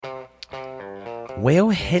Well,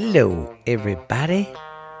 hello, everybody.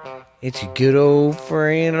 It's your good old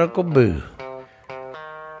friend, Uncle Boo.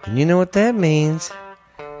 And you know what that means?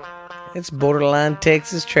 It's Borderline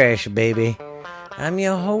Texas Trash, baby. I'm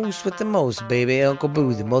your host with the most, baby, Uncle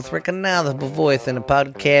Boo, the most recognizable voice in the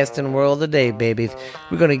podcasting world today, baby.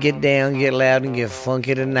 We're going to get down, get loud, and get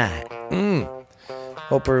funky tonight.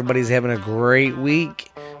 Hope everybody's having a great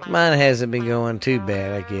week. Mine hasn't been going too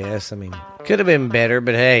bad, I guess. I mean, could have been better,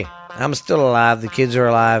 but hey, I'm still alive. The kids are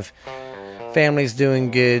alive. Family's doing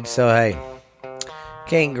good, so hey,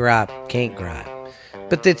 can't gripe.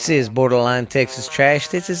 But this is Borderline Texas Trash.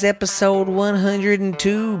 This is episode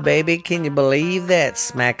 102, baby. Can you believe that?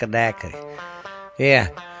 Smack-a-dack-a. Yeah.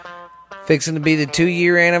 Fixing to be the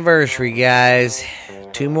 2-year anniversary, guys.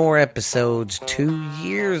 2 more episodes. 2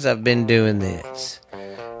 years I've been doing this.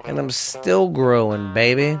 And I'm still growing,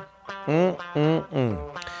 baby. But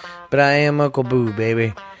I am Uncle Boo,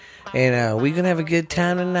 baby. And we're going to have a good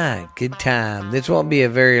time tonight. Good time. This won't be a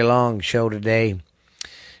very long show today.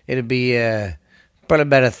 It'll be probably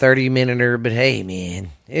about a 30-minute-er. But hey, man,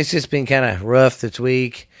 it's just been kind of rough this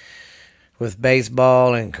week with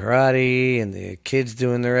baseball and karate and the kids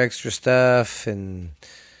doing their extra stuff. And,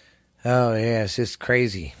 oh, yeah, it's just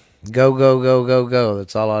crazy. Go, go, go, go, go.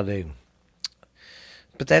 That's all I do.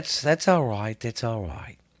 But that's all right. That's all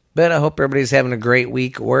right. But I hope everybody's having a great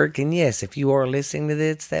week at work. And yes, if you are listening to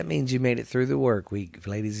this, that means you made it through the work week,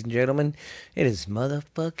 ladies and gentlemen. It is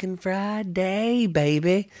motherfucking Friday,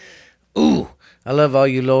 baby. Ooh, I love all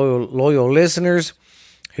you loyal listeners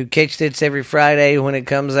who catch this every Friday when it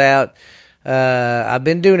comes out. I've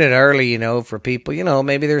been doing it early, for people.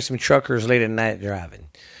 Maybe there's some truckers late at night driving.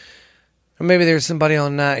 Or maybe there's somebody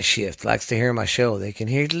on night shift likes to hear my show. They can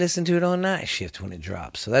listen to it on night shift when it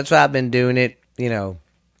drops. So that's why I've been doing it,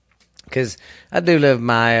 because I do love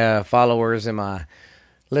my followers and my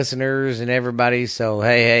listeners and everybody. So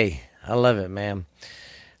hey, I love it, man.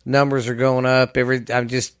 Numbers are going up. I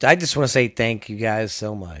just want to say thank you guys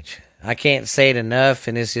so much. I can't say it enough,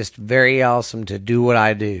 and it's just very awesome to do what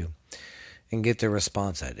I do and get the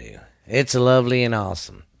response I do. It's lovely and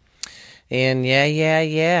awesome. And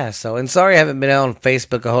yeah. So, and sorry I haven't been on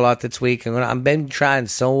Facebook a whole lot this week. I've been trying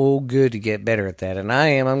so good to get better at that, and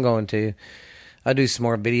I'm going to. I'll do some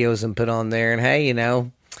more videos and put on there. And hey,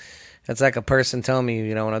 it's like a person telling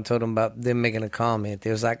me, when I told them about them making a comment, they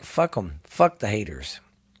was like, fuck them. Fuck the haters.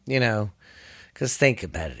 Because think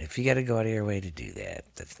about it. If you got to go out of your way to do that,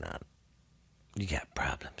 you got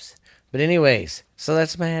problems. But anyways, so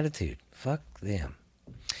that's my attitude. Fuck them.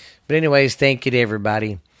 But anyways, thank you to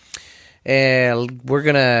everybody. We're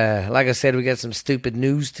going to, like I said, we got some stupid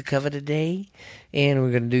news to cover today. And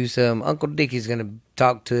we're going to do some, Uncle Dickie's going to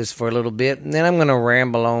talk to us for a little bit. And then I'm going to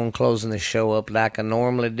ramble on, closing the show up like I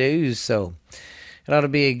normally do. So it ought to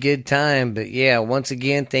be a good time. But yeah, once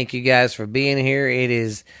again, thank you guys for being here. It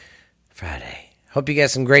is Friday. Hope you got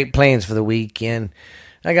some great plans for the weekend.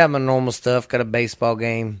 I got my normal stuff. Got a baseball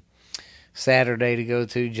game Saturday to go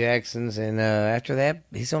to, Jackson's. And after that,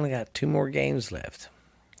 he's only got 2 more games left.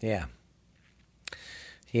 Yeah.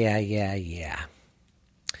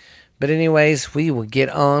 But anyways, we will get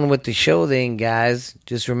on with the show then, guys.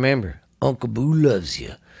 Just remember, Uncle Boo loves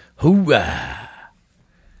you. Hoorah!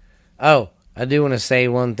 Oh, I do want to say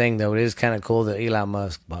one thing, though. It is kind of cool that Elon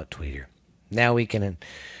Musk bought Twitter. Now we can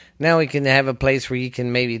have a place where you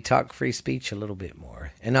can maybe talk free speech a little bit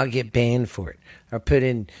more and not get banned for it or put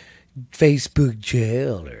in Facebook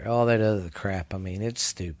jail or all that other crap. I mean, it's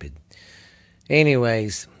stupid.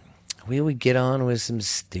 Anyways, we would get on with some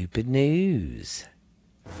stupid news.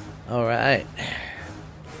 All right.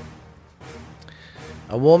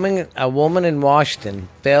 A woman in Washington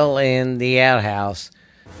fell in the outhouse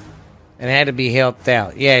and had to be helped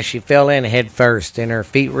out. Yeah, she fell in head first and her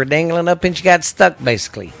feet were dangling up and she got stuck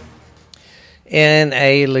basically in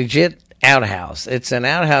a legit outhouse. It's an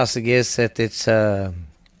outhouse, I guess, at its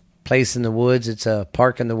place in the woods. It's a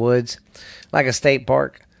park in the woods, like a state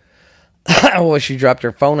park. Well, she dropped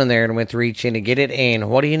her phone in there and went to reach in to get it, and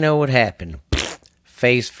what do you know what happened?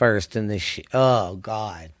 Face first in this shit. Oh,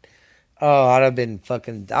 God. Oh, I would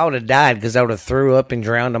have died because I would have threw up and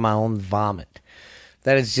drowned in my own vomit.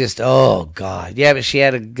 That is just, oh, God. Yeah, but she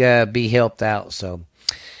had to be helped out, so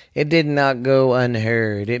it did not go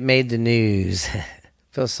unheard. It made the news.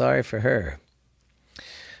 Feel sorry for her.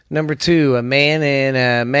 Number 2, a man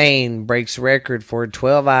in Maine breaks record for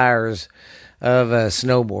 12 hours of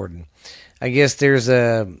snowboarding. I guess there's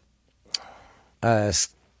a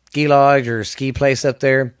ski lodge or ski place up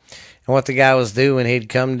there. And what the guy was doing, he'd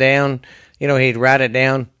come down, he'd ride it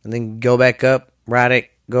down and then go back up, ride it,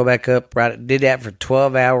 go back up, ride it. Did that for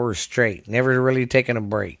 12 hours straight. Never really taking a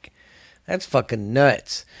break. That's fucking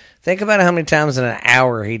nuts. Think about how many times in an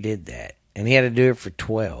hour he did that. And he had to do it for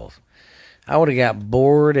 12. I would have got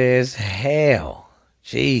bored as hell.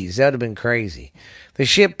 Jeez, that would have been crazy. The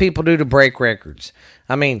shit people do to break records.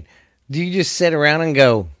 I mean, do you just sit around and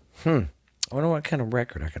go, I wonder what kind of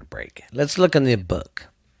record I could break? Let's look in the book.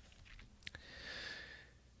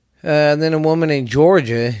 Then a woman in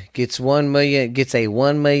Georgia gets a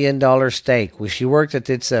 $1 million steak. Well, she worked at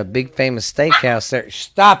this big famous steakhouse there.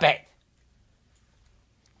 Stop it!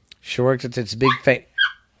 She worked at this big famous.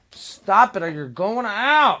 Stop it, or you're going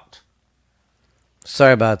out.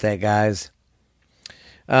 Sorry about that, guys.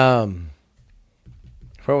 Where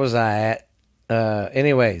was I at?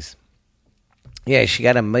 Anyways, yeah, she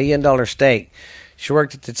got $1 million steak. She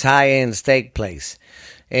worked at this high-end steak place.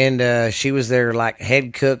 And she was their like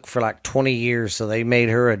head cook for like 20 years, so they made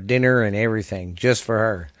her a dinner and everything just for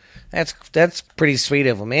her. That's pretty sweet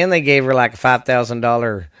of them. And they gave her like a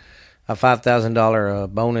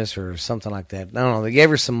 $5,000 bonus or something like that. I don't know. They gave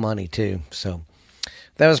her some money too, so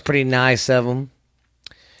that was pretty nice of them.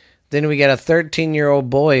 Then we got a 13-year-old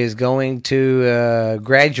boy is going to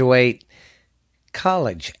graduate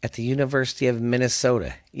college at the University of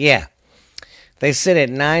Minnesota. Yeah. They said at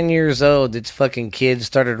 9 years old, this fucking kid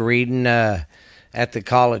started reading at the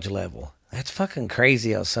college level. That's fucking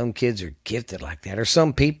crazy how some kids are gifted like that. Or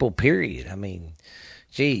some people, period. I mean,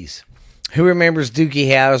 geez. Who remembers Doogie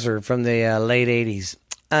Howser from the late 80s?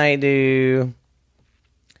 I do.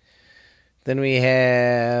 Then we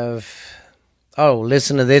have... Oh,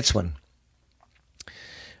 listen to this one.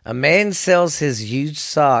 A man sells his used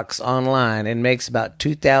socks online and makes about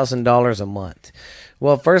 $2,000 a month.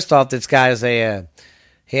 Well, first off, this guy is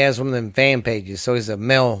he has one of them fan pages. So he's a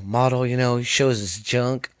male model, he shows his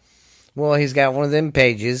junk. Well, he's got one of them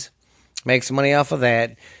pages, makes money off of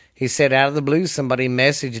that. He said out of the blue, somebody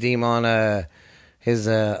messaged him on his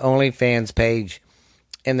OnlyFans page.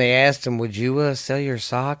 And they asked him, would you sell your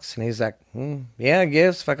socks? And he's like, yeah, I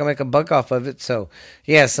guess if I can make a buck off of it. So,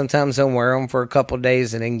 yeah, sometimes I'll wear them for a couple of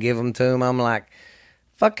days and then give them to him. I'm like,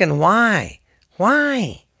 fucking why?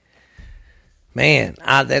 Why? Man,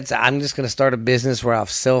 I'm just going to start a business where I'll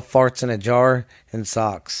sell farts in a jar and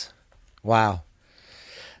socks. Wow.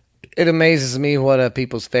 It amazes me what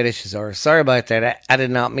people's fetishes are. Sorry about that. I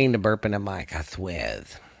did not mean to burp in the mic. I swear.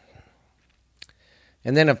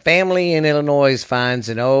 And then a family in Illinois finds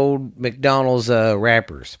an old McDonald's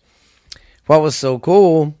wrappers. What was so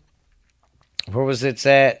cool, where was it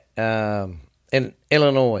at? In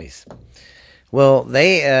Illinois. Well,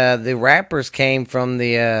 the wrappers came from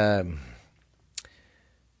the...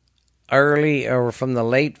 from the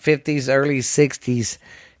late 50s, early 60s,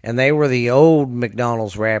 and they were the old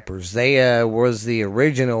McDonald's wrappers. They was the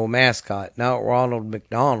original mascot, not Ronald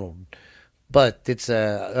McDonald, but it's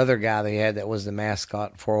other guy they had that was the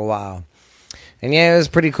mascot for a while. And yeah, it was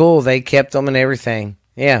pretty cool. They kept them and everything.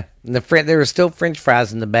 Yeah, and there were still French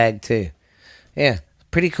fries in the bag too. Yeah,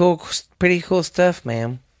 pretty cool stuff,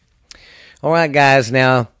 man. All right, guys.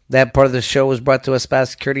 Now that part of the show was brought to us by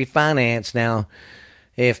Security Finance. Now,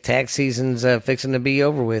 if tax season's fixing to be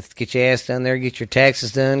over with, get your ass down there, get your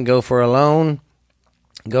taxes done, go for a loan,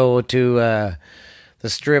 go to the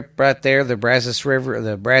strip right there, the Brazos River,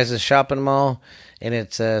 the Brazos Shopping Mall, and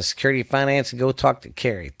it's Security Finance, and go talk to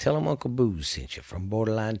Carrie. Tell him Uncle Boo sent you from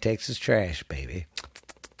Borderline Texas Trash, baby.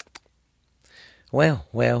 Well,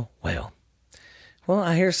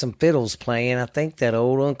 I hear some fiddles playing. I think that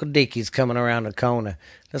old Uncle Dickie's coming around the corner.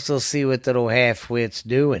 Let's go see what that old half-wit's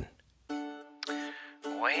doing. Well,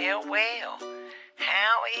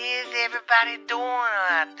 how is everybody doing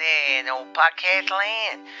out there in old podcast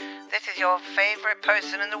land? This is your favorite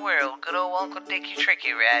person in the world, good old Uncle Dickie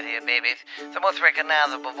Tricky right here, babies. The most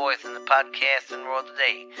recognizable voice in the podcasting world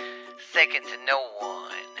today. Second to no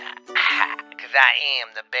one. Because I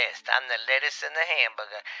am the best. I'm the lettuce in the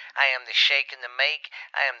hamburger. I am the shake and the make.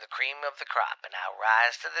 I am the cream of the crop, and I'll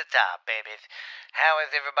rise to the top, babies. How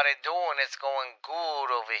is everybody doing? It's going good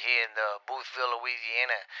over here in the Boothville,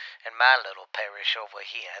 Louisiana, and my little parish over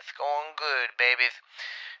here. It's going good, babies.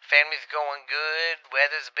 Family's going good.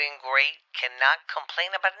 Weather's been great. Cannot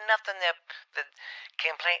complain about nothing there.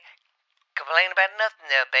 Complain about nothing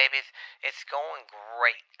there, babies. It's going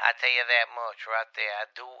great. I tell you that much right there. I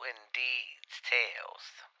do indeed tells.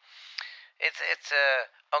 It's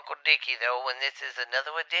Uncle Dickie though, and this is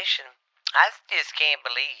another edition. I just can't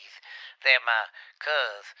believe that my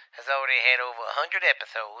cuz has already had over 100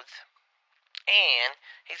 episodes, and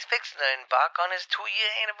he's fixing to embark on his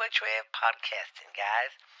 2-year anniversary of podcasting,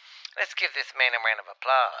 guys. Let's give this man a round of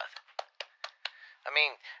applause. I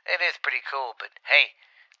mean, it is pretty cool, but hey,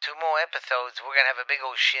 2 more episodes, we're going to have a big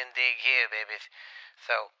old shindig here, babies.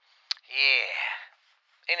 So, Yeah.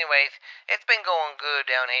 Anyways, it's been going good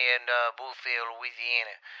down here in Bluefield,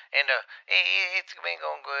 Louisiana, and it's been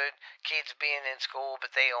going good. Kids being in school,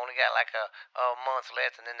 but they only got like a month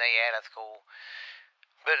left, and then they out of school.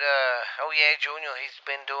 But oh yeah, Junior, he's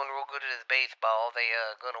been doing real good at his baseball. They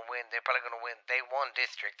gonna win. They're probably gonna win. They won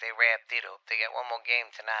district. They wrapped it up. They got one more game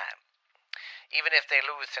tonight. Even if they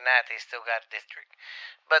lose tonight, they still got district.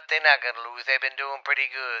 But they're not gonna lose. They've been doing pretty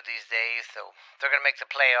good these days, so they're gonna make the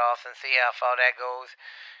playoffs and see how far that goes.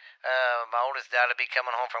 My oldest daughter will be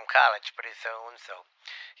coming home from college pretty soon, so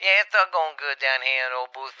yeah, it's all going good down here in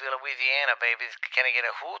old Boothville, Louisiana, baby. Can I get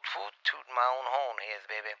a hoot hoot toot my own horn here,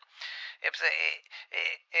 baby? It's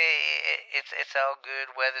all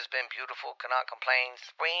good. Weather's been beautiful. Cannot complain.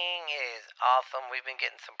 Spring is awesome. We've been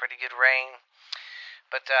getting some pretty good rain.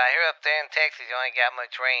 But here up there in Texas, you ain't got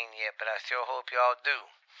much rain yet, but I sure hope y'all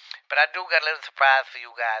do. But I do got a little surprise for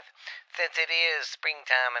you guys. Since it is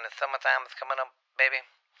springtime and the summertime is coming up, baby,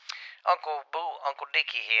 Uncle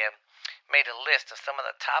Dickie here made a list of some of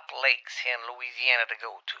the top lakes here in Louisiana to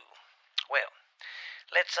go to. Well,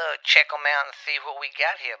 let's check them out and see what we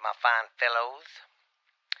got here, my fine fellows.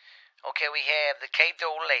 Okay, we have the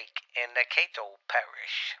Cato Lake in the Cato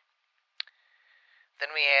Parish.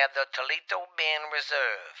 Then we have the Toledo Bend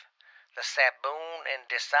Reserve, the Saboon and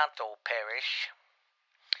DeSanto Parish.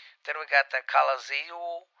 Then we got the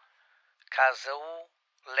Kazoo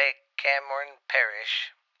Lake Cameron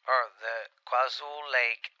Parish, or the Quazoo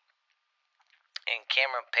Lake in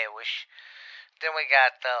Cameron Parish. Then we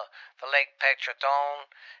got the Lake Petrodon,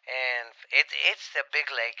 and it's the big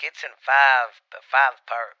lake. It's in five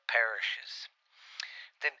parishes.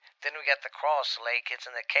 Then we got the Cross Lake. It's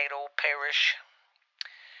in the Cato Parish.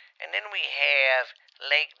 And then we have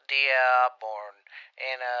Lake Dearborn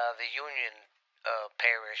in the Union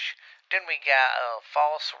Parish. Then we got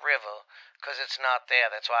False River, because it's not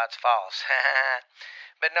there. That's why it's false.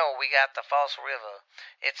 But no, we got the False River.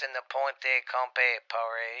 It's in the Pointe Comte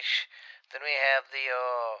Parish. Then we have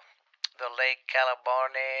the Lake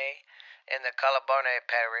Calabarne in the Calabarne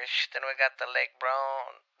Parish. Then we got the Lake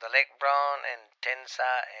Braun and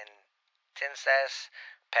Tensas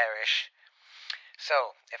Parish.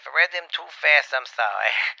 So, if I read them too fast, I'm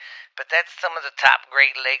sorry. But that's some of the top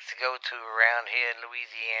great lakes to go to around here in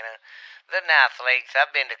Louisiana. The nice lakes,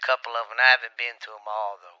 I've been to a couple of them. I haven't been to them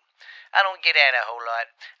all, though. I don't get out a whole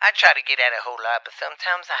lot. I try to get out a whole lot, but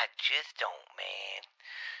sometimes I just don't, man.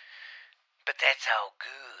 But that's all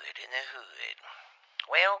good in the hood.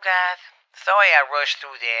 Well, guys, sorry I rushed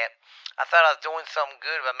through that. I thought I was doing something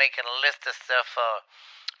good by making a list of stuff for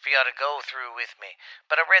y'all to go through with me.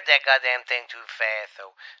 But I read that goddamn thing too fast,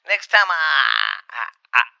 so next time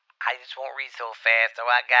I just won't read so fast,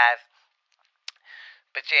 alright, guys?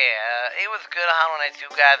 But yeah, it was good hollering at you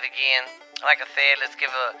guys again. Like I said, let's give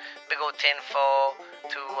a big old 10-4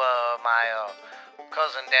 to my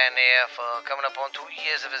cousin down there for coming up on 2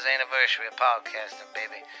 years of his anniversary of podcasting,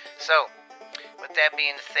 baby. So, with that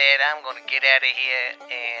being said, I'm going to get out of here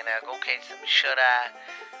and go catch some shut-eye.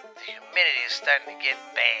 The humidity is starting to get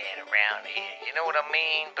bad around here. You know what I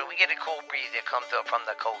mean? But we get a cool breeze that comes up from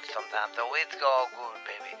the coast sometimes, so it's all good,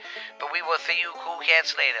 baby. But we will see you cool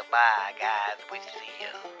cats later. Bye, guys. We see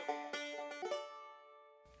you.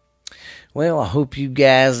 Well, I hope you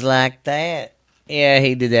guys like that. Yeah,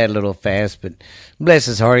 he did that a little fast, but bless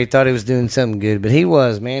his heart, he thought he was doing something good. But he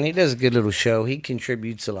was, man. He does a good little show. He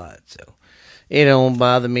contributes a lot, so it don't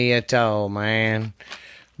bother me at all, man.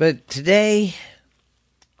 But today...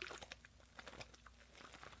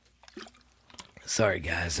 Sorry,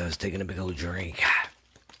 guys, I was taking a big old drink.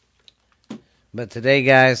 But today,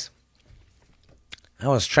 guys, I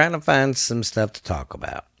was trying to find some stuff to talk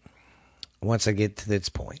about once I get to this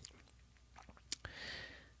point.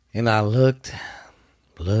 And I looked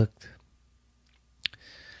at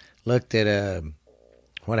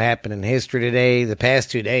what happened in history today. The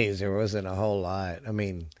past 2 days, there wasn't a whole lot. I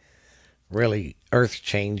mean, really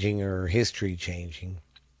earth-changing or history-changing.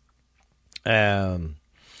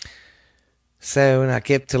 So, and I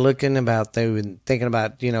kept looking about thinking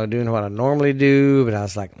about, doing what I normally do, but I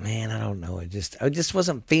was like, man, I don't know. I just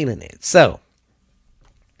wasn't feeling it. So,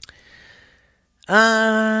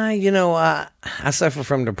 I suffer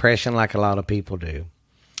from depression like a lot of people do.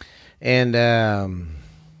 And,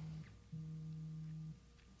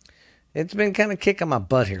 it's been kind of kicking my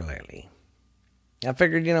butt here lately. I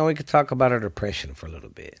figured, we could talk about our depression for a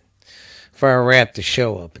little bit before I wrap the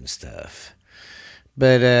show up and stuff.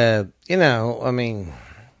 But, I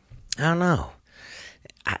don't know.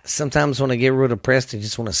 Sometimes when I get real depressed, I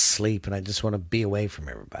just want to sleep and I just want to be away from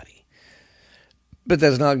everybody. But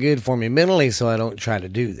that's not good for me mentally, so I don't try to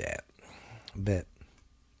do that. But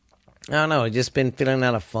I don't know. I've just been feeling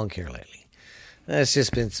out of funk here lately. There's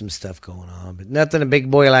just been some stuff going on, but nothing a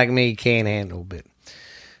big boy like me can't handle. But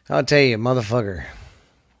I'll tell you, motherfucker,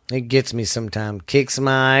 it gets me sometimes. Kicks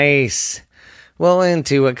my ass. Well,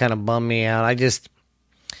 into what kind of bummed me out.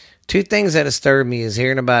 Two things that disturb me is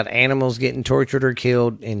hearing about animals getting tortured or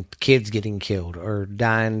killed and kids getting killed or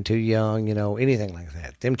dying too young, anything like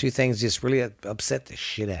that. Them two things just really upset the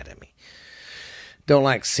shit out of me. Don't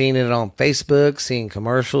like seeing it on Facebook, seeing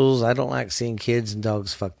commercials. I don't like seeing kids and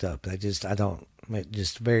dogs fucked up. I don't. It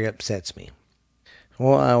just very upsets me.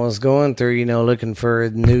 Well, I was going through, looking for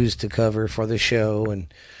news to cover for the show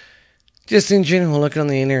and just in general looking on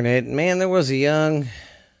the internet. Man, there was a young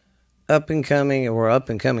up and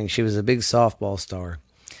coming. She was a big softball star.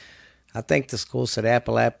 I think the school said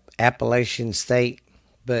Appalachian State,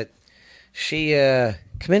 but she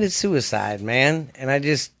committed suicide, man. And it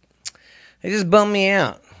just bummed me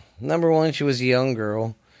out. Number one, she was a young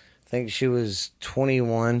girl. I think she was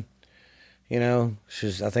 21. She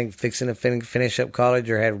was, I think, fixing to finish up college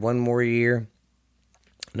or had one more year.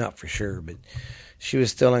 Not for sure, but she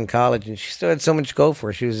was still in college and she still had so much to go for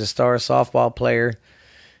her. She was a star softball player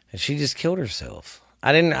and she just killed herself.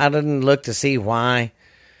 I didn't look to see why,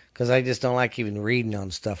 because I just don't like even reading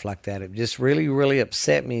on stuff like that. It just really, really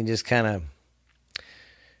upset me and just kind of,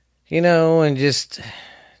 and just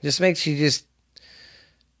makes you just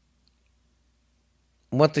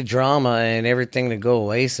want the drama and everything to go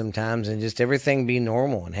away sometimes and just everything be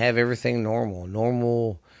normal and have everything normal.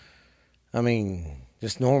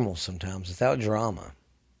 Just normal sometimes without drama.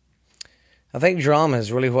 I think drama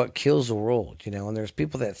is really what kills the world, and there's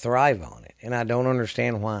people that thrive on it, and I don't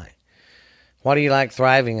understand why. Why do you like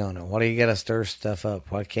thriving on it? Why do you got to stir stuff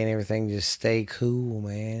up? Why can't everything just stay cool,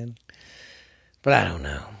 man? But I don't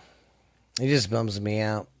know. It just bums me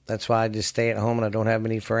out. That's why I just stay at home and I don't have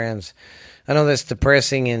many friends. I know that's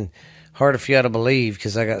depressing and hard for you to believe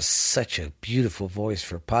because I got such a beautiful voice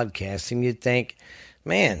for podcasting. You'd think,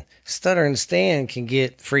 man, Stuttering Stan can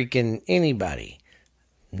get freaking anybody.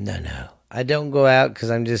 No. I don't go out because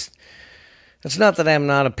it's not that I'm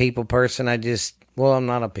not a people person. I'm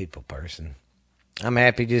not a people person. I'm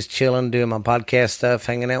happy just chilling, doing my podcast stuff,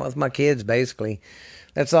 hanging out with my kids, basically.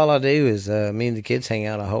 That's all I do is me and the kids hang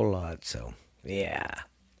out a whole lot. So, yeah.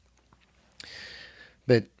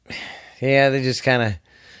 But, yeah, they just kind of...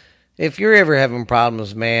 If you're ever having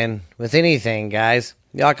problems, man, with anything, guys,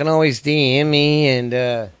 y'all can always DM me,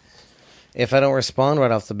 and if I don't respond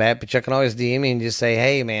right off the bat, but y'all can always DM me and just say,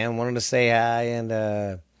 hey, man, wanted to say hi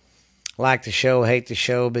and like the show, hate the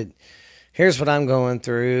show, but here's what I'm going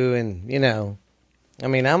through, and,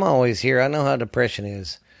 I'm always here. I know how depression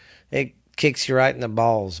is. It kicks you right in the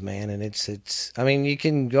balls, man, and it's you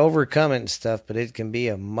can overcome it and stuff, but it can be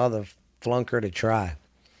a mother flunker to try.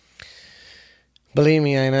 Believe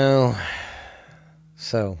me, I know.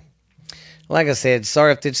 So, like I said,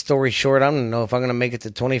 sorry if this story's short. I don't know if I'm going to make it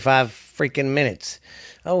to 25 freaking minutes.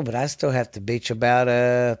 Oh, but I still have to bitch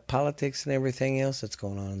about politics and everything else that's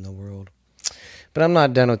going on in the world. But I'm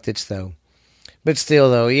not done with this, though. But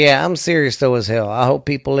still, though, yeah, I'm serious, though, as hell. I hope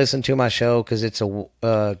people listen to my show because it's a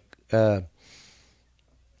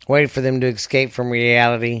way for them to escape from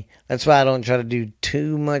reality. That's why I don't try to do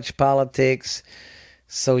too much politics,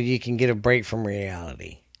 so you can get a break from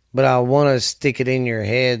reality. But I want to stick it in your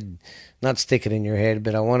head, not stick it in your head,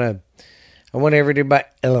 but I want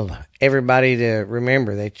everybody to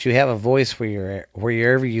remember that you have a voice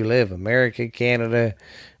wherever you live, America, Canada,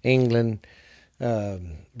 England,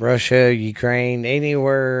 Russia, Ukraine,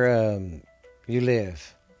 anywhere you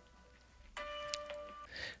live.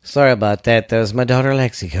 Sorry about that, though. My daughter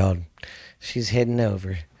Lexi called. She's heading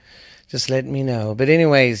over. Just letting me know. But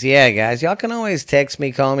anyways, yeah, guys, y'all can always text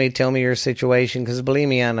me, call me, tell me your situation, because believe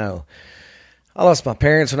me, I know. I lost my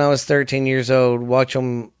parents when I was 13 years old, watch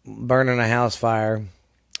them burn in a house fire.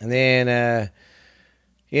 And then,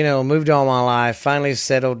 moved all my life, finally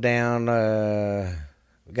settled down,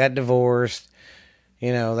 got divorced.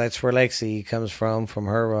 That's where Lexi comes from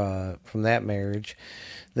her, from that marriage.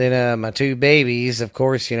 Then my two babies, of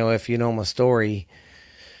course, if you know my story,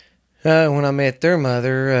 when I met their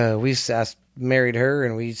mother, I married her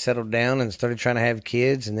and we settled down and started trying to have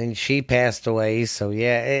kids, and then she passed away. So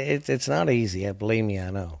yeah, it's not easy. Believe me, I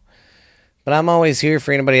know. But I'm always here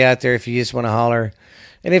for anybody out there if you just want to holler,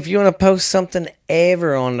 and if you want to post something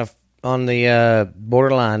ever on the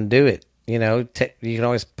borderline, do it. You can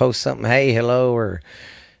always post something, hey, hello, or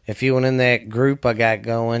if you want in that group I got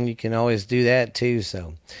going, you can always do that too.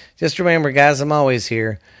 So just remember, guys, I'm always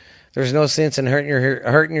here. There's no sense in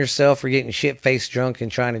hurting yourself or getting shit-faced drunk and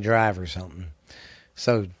trying to drive or something.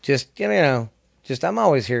 So just I'm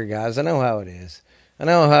always here, guys. I know how it is. I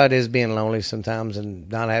know how it is being lonely sometimes and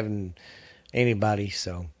not having anybody,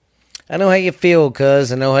 so I know how you feel,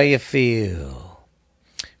 cuz. I know how you feel.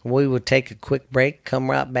 We will take a quick break, come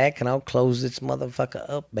right back, and I'll close this motherfucker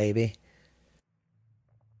up, baby.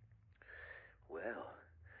 Well,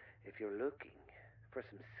 if you're looking for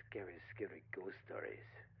some scary ghost stories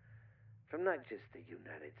from not just the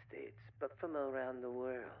United States, but from around the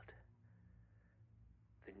world,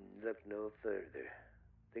 then look no further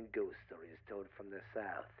than Ghost Stories Told from the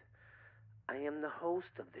South. I am the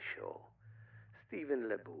host of the show, Stephen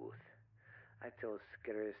LeBooth. I tell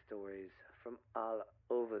scary stories from all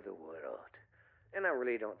over the world. And I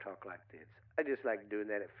really don't talk like this. I just like doing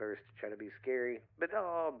that at first to try to be scary, but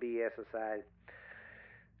all BS aside,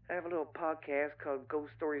 I have a little podcast called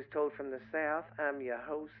Ghost Stories Told from the South. I'm your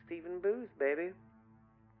host, Stephen Booth, baby.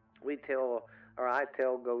 I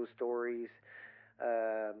tell ghost stories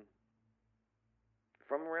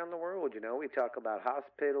from around the world. We talk about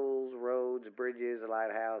hospitals, roads, bridges,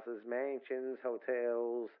 lighthouses, mansions,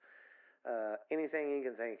 hotels, anything you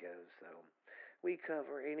can think of. So we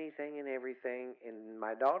cover anything and everything. And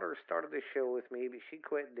my daughter started the show with me, but she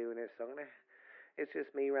quit doing it, so it's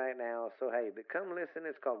just me right now. So hey, but come listen.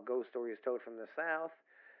 It's called Ghost Stories Told from the South,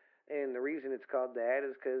 and the reason it's called that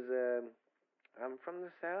is because I'm from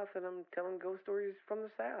the South and I'm telling ghost stories from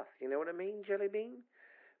the South. You know what I mean, Jelly Bean?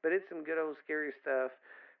 But it's some good old scary stuff.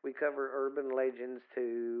 We cover urban legends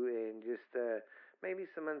too, and just maybe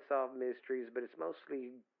some unsolved mysteries, but it's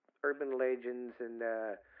mostly urban legends and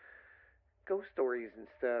ghost stories and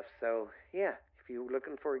stuff. So yeah, if you're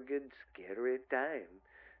looking for a good scary time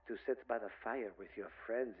to sit by the fire with your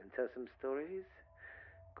friends and tell some stories,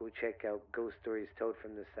 go check out Ghost Stories Told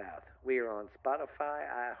from the South. We are on Spotify,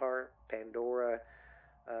 iHeart, Pandora,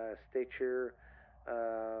 Stitcher.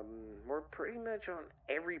 We're pretty much on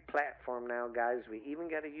every platform now, guys. We even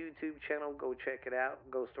got a YouTube channel. Go check it out.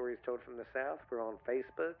 Ghost Stories Told from the South. We're on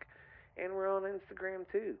Facebook, and we're on Instagram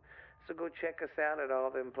too. So go check us out at all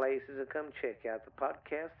them places and come check out the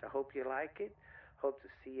podcast. I hope you like it. Hope to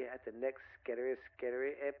see you at the next scary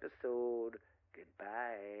episode.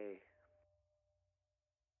 Goodbye.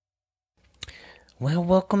 Well,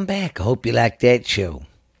 welcome back. I hope you liked that show.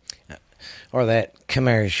 Or that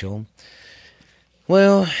commercial.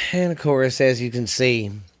 Well, and of course, as you can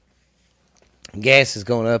see, gas is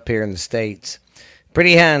going up here in the States.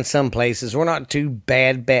 Pretty high in some places. We're not too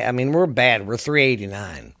bad. I mean, we're bad. We're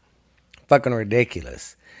 $3.89. Fucking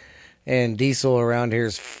ridiculous. And diesel around here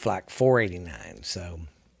is like $4.89. So,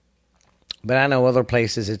 but I know other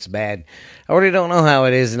places it's bad. I already don't know how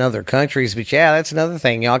it is in other countries. But yeah, that's another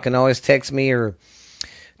thing. Y'all can always text me or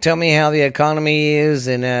tell me how the economy is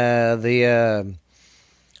and the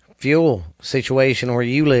fuel situation where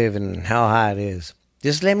you live and how high it is.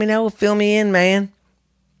 Just let me know. Fill me in, man.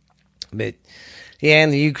 But yeah,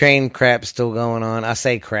 and the Ukraine crap's still going on. I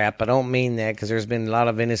say crap. I don't mean that because there's been a lot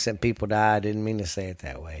of innocent people die. I didn't mean to say it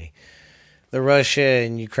that way. The Russia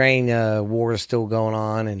and Ukraine war is still going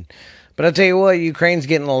on. But I'll tell you what, Ukraine's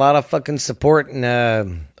getting a lot of fucking support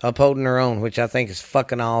and upholding their own, which I think is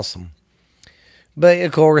fucking awesome. But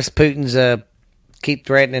of course, Putin's keep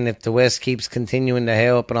threatening if the West keeps continuing to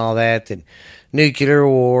help and all that nuclear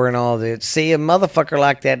war and all that. See, a motherfucker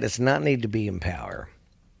like that does not need to be in power.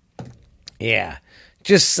 Yeah,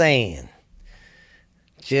 just saying.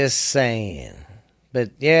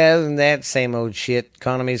 But yeah, other than that, same old shit.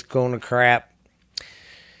 Economy's going to crap.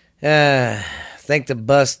 I think the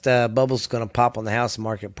bubble's going to pop on the house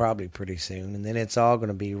market probably pretty soon, and then it's all going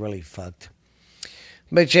to be really fucked.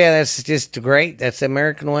 But yeah, that's just great. That's the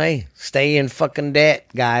American way. Stay in fucking debt,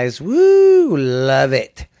 guys. Woo! Love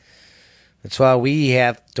it. That's why we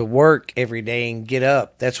have to work every day and get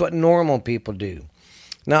up. That's what normal people do.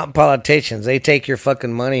 Not politicians. They take your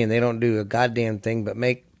fucking money and they don't do a goddamn thing but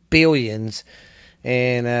make billions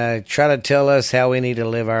and try to tell us how we need to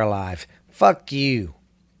live our life. Fuck you.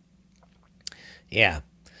 Yeah.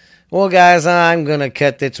 Well, guys, I'm going to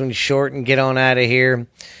cut this one short and get on out of here.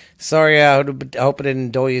 Sorry, I hope I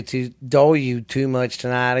didn't dull you too much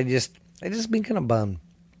tonight. I just been kind of bummed.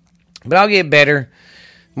 But I'll get better.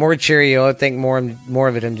 More cheerio. I think more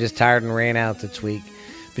of it. I'm just tired and ran out this week.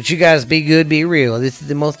 But you guys be good, be real. This is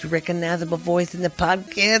the most recognizable voice in the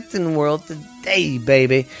podcasting world today,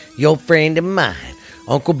 baby. Your friend of mine,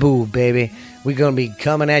 Uncle Boo, baby. We're going to be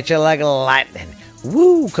coming at you like lightning.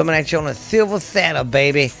 Woo! Coming at you on a silver saddle,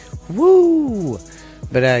 baby. Woo!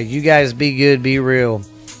 But you guys be good, be real.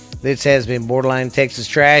 This has been Borderline Texas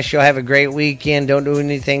Trash. Y'all have a great weekend. Don't do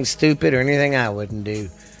anything stupid or anything I wouldn't do.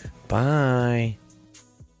 Bye.